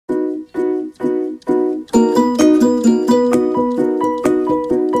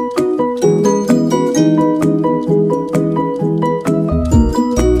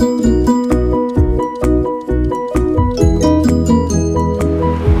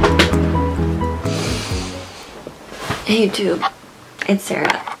Hey YouTube, it's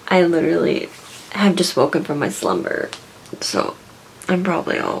Sarah. I literally have just woken from my slumber, so I'm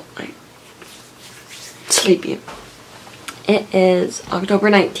probably all like sleepy. It is October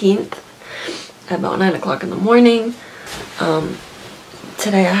 19th, about 9 o'clock in the morning.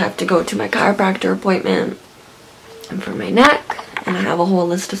 Today I have to go to my chiropractor appointment for my neck, and I have a whole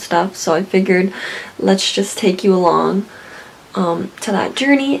list of stuff, so I figured let's just take you along to that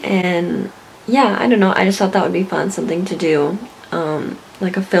journey. And yeah, I don't know, I just thought that would be fun, something to do,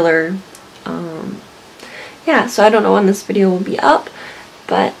 like a filler. Yeah, so I don't know when this video will be up,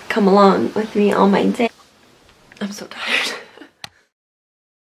 but come along with me on my day. I'm so tired.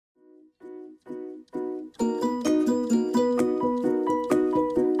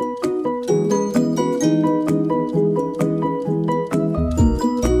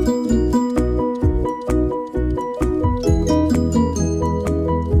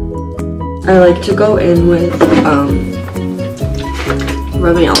 I like to go in with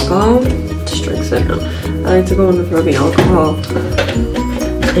rubbing alcohol. Just drink it now. I like to go in with rubbing alcohol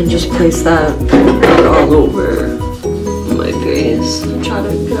and just place that all over my face. Try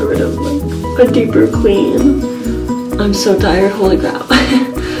to get rid of like a deeper clean. I'm so tired, holy crap.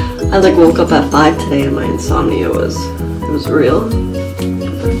 I like woke up at 5 today and my insomnia was real.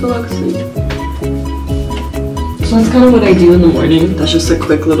 I fell asleep. So that's kind of what I do in the morning. That's just a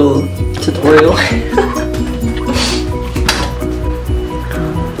quick little tutorial.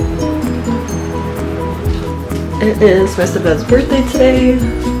 It is my stepdad's birthday today,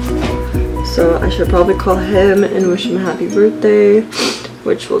 so I should probably call him and wish him a happy birthday,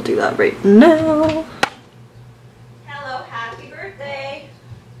 which we'll do that right now. Hello, happy birthday.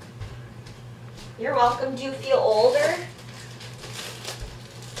 You're welcome. Do you feel older?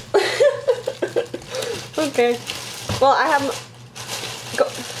 Okay. Well, I have...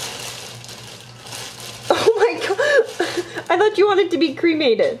 Oh my god! I thought you wanted to be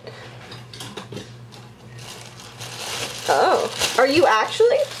cremated. Oh, are you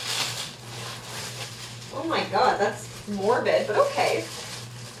actually? Oh my god, that's morbid, but okay.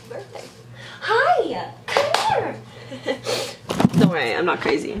 Birthday. Hi! Come here! Don't worry, I'm not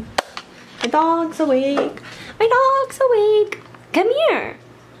crazy. My dog's awake. My dog's awake. Come here.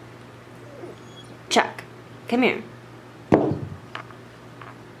 Chuck, come here.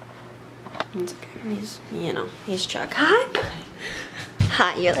 It's okay. He's, you know, he's Chuck. Hi.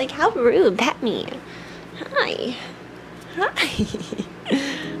 Hi. You're like, how rude. Pet me. Hi. Hi.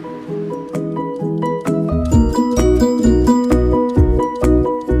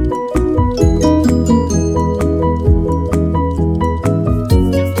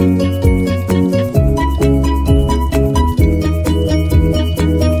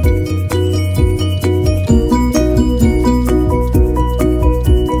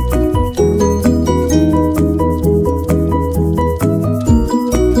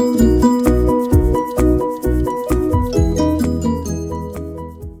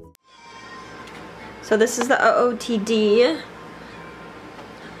 So this is the OOTD,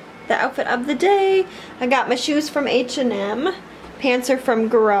 the outfit of the day. I got my shoes from H&M, pants are from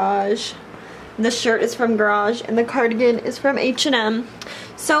Garage, the shirt is from Garage, and the cardigan is from H&M.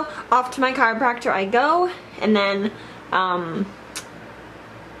 So off to my chiropractor I go, and then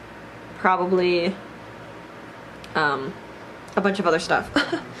probably a bunch of other stuff.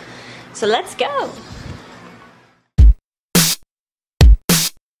 So let's go.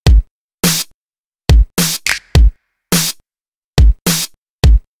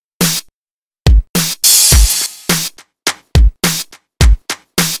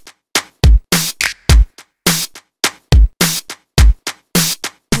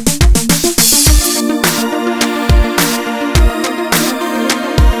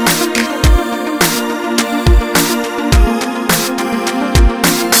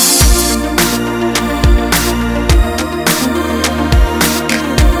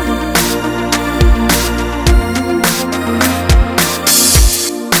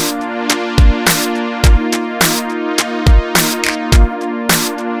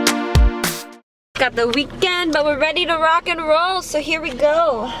 Got the weekend, but we're ready to rock and roll, so here we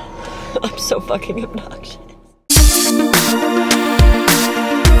go. I'm so fucking obnoxious.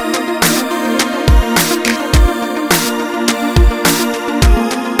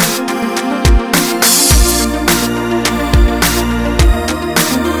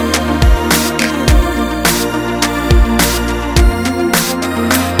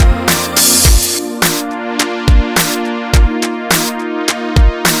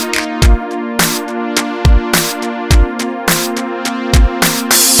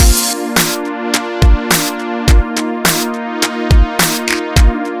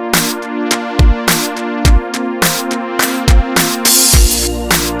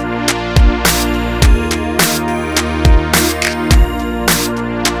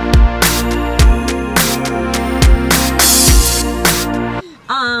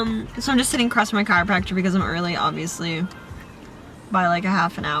 So I'm just sitting across from my chiropractor because I'm early, obviously, by like a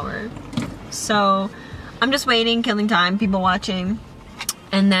half an hour. So I'm just waiting, killing time, people watching.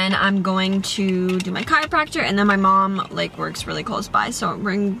 And then I'm going to do my chiropractor, and then my mom like works really close by, so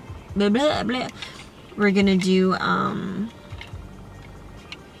we're gonna do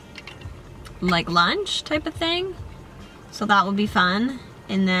like lunch type of thing. So that will be fun.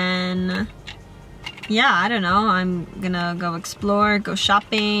 And then yeah, I don't know, I'm gonna go explore, go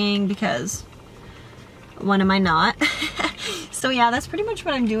shopping, because when am I not? So yeah, that's pretty much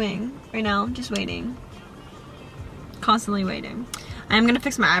what I'm doing right now, just waiting. Constantly waiting. I'm gonna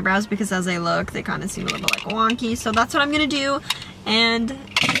fix my eyebrows because as they look, they kind of seem a little bit like wonky. So that's what I'm gonna do. And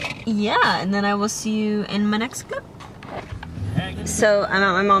yeah, and then I will see you in my next clip. So I'm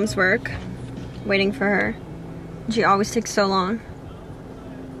at my mom's work, waiting for her. She always takes so long.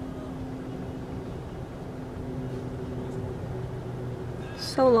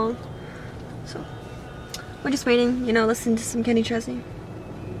 So long. So we're just waiting, you know, listening to some Kenny Chesney.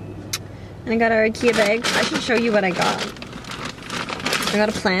 And I got our IKEA bag. I can show you what I got. I got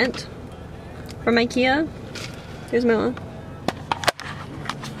a plant from IKEA. Here's my one.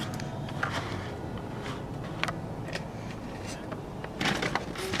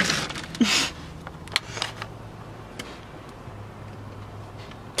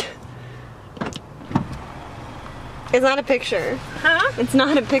 It's not a picture. Huh? It's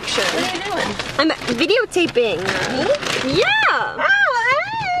not a picture. What are you doing? I'm videotaping. Me? Yeah! Oh,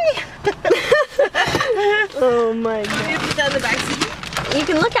 hey! Oh my god. Did you put that in the back seat? You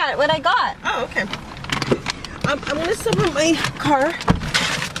can look at it, what I got. Oh, okay. I'm gonna step in my car.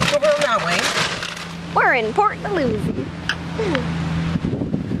 Over that way. We're in Port Dalhousie.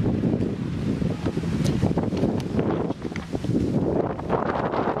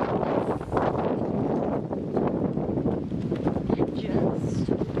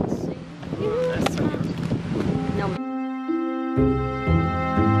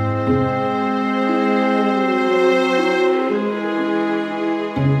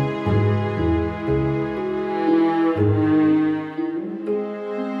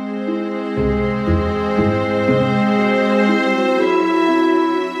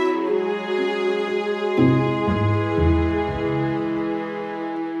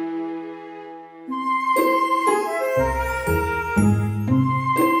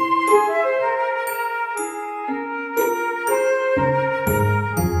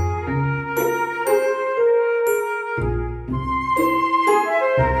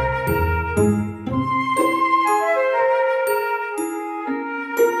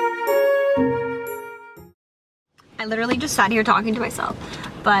 I literally just sat here talking to myself,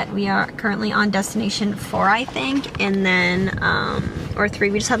 but we are currently on destination 4, I think, and then, or 3,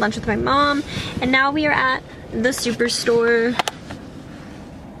 we just had lunch with my mom, and now we are at the Superstore,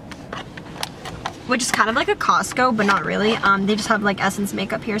 which is kind of like a Costco, but not really. They just have like Essence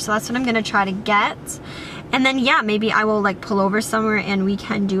makeup here, so that's what I'm gonna try to get. And then yeah, maybe I will like pull over somewhere and we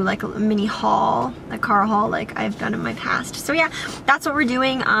can do like a mini haul, a car haul like I've done in my past. So yeah, that's what we're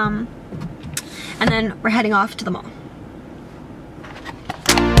doing. And then we're heading off to the mall.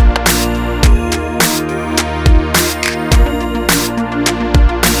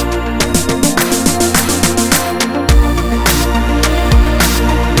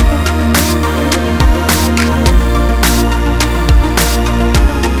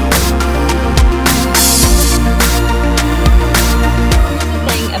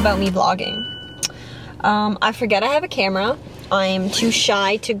 About me vlogging. I forget I have a camera. I'm too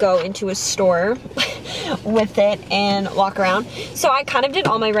shy to go into a store with it and walk around. So I kind of did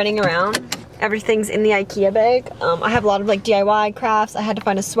all my running around. Everything's in the IKEA bag. I have a lot of like DIY crafts. I had to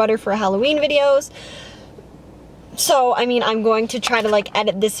find a sweater for Halloween videos. So, I mean, I'm going to try to like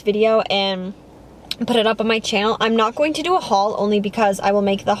edit this video and put it up on my channel. I'm not going to do a haul only because I will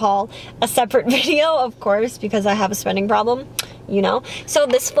make the haul a separate video, of course, because I have a spending problem, you know. So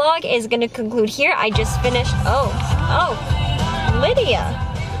this vlog is going to conclude here. I just finished, Lydia,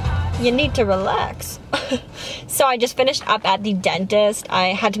 you need to relax. So I just finished up at the dentist. I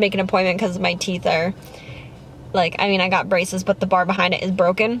had to make an appointment because my teeth are, like, I mean, I got braces, but the bar behind it is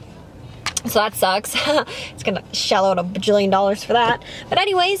broken. So that sucks. It's gonna shell out $1 bajillion for that. But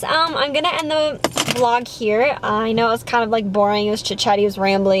anyways, I'm gonna end the vlog here. I know it's kind of like boring, it was chit-chatty, it was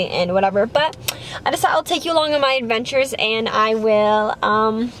rambly and whatever, but I decided I'll take you along on my adventures and I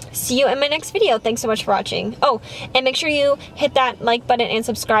will see you in my next video. Thanks so much for watching. Oh, and make sure you hit that like button and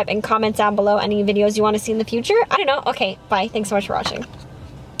subscribe and comment down below any videos you want to see in the future. I don't know. Okay, bye. Thanks so much for watching.